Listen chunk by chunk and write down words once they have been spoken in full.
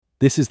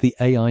This is the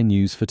AI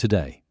news for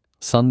today,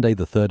 Sunday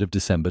the 3rd of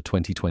December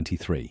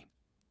 2023.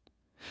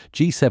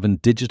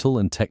 G7 digital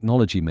and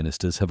technology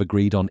ministers have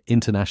agreed on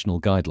international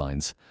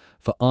guidelines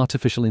for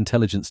artificial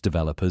intelligence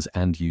developers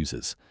and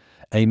users,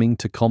 aiming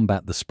to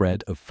combat the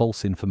spread of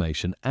false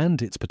information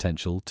and its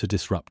potential to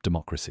disrupt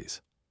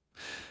democracies.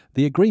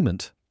 The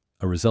agreement,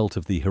 a result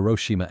of the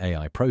Hiroshima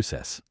AI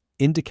process,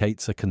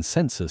 indicates a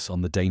consensus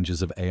on the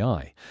dangers of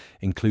AI,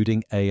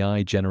 including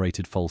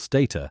AI-generated false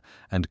data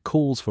and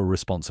calls for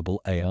responsible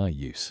AI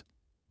use.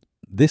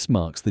 This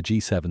marks the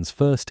G7's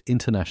first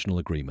international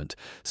agreement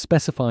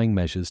specifying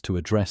measures to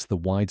address the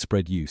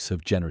widespread use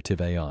of generative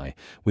AI,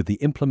 with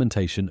the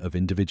implementation of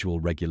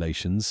individual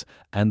regulations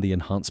and the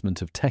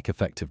enhancement of tech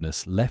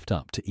effectiveness left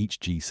up to each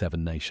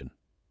G7 nation.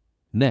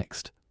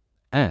 Next,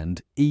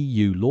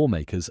 EU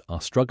lawmakers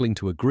are struggling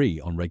to agree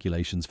on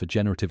regulations for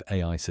generative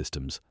AI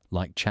systems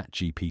like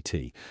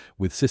ChatGPT,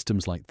 with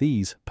systems like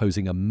these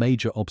posing a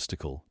major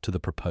obstacle to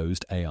the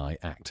proposed AI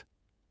Act.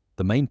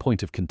 The main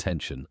point of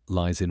contention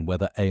lies in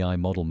whether AI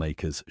model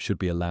makers should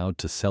be allowed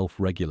to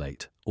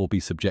self-regulate or be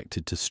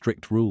subjected to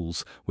strict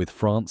rules, with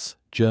France,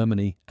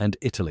 Germany, and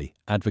Italy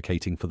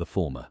advocating for the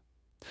former.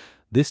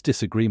 This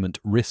disagreement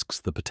risks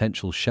the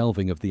potential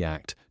shelving of the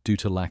Act due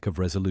to lack of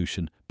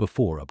resolution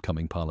before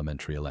upcoming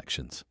parliamentary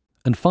elections.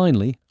 And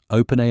finally,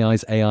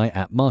 OpenAI's AI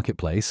app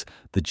marketplace,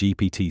 the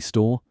GPT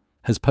Store,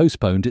 has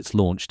postponed its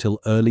launch till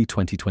early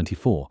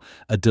 2024,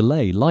 a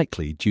delay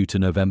likely due to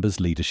November's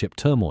leadership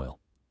turmoil.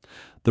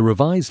 The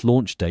revised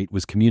launch date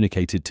was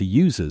communicated to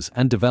users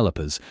and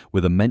developers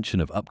with a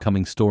mention of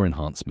upcoming store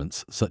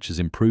enhancements such as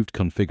improved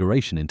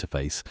configuration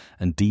interface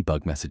and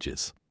debug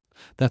messages.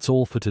 That's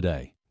all for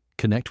today.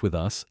 Connect with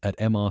us at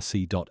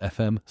mrc.fm/AI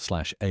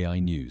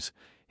news.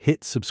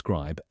 Hit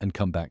subscribe and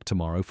come back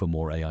tomorrow for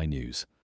more AI news.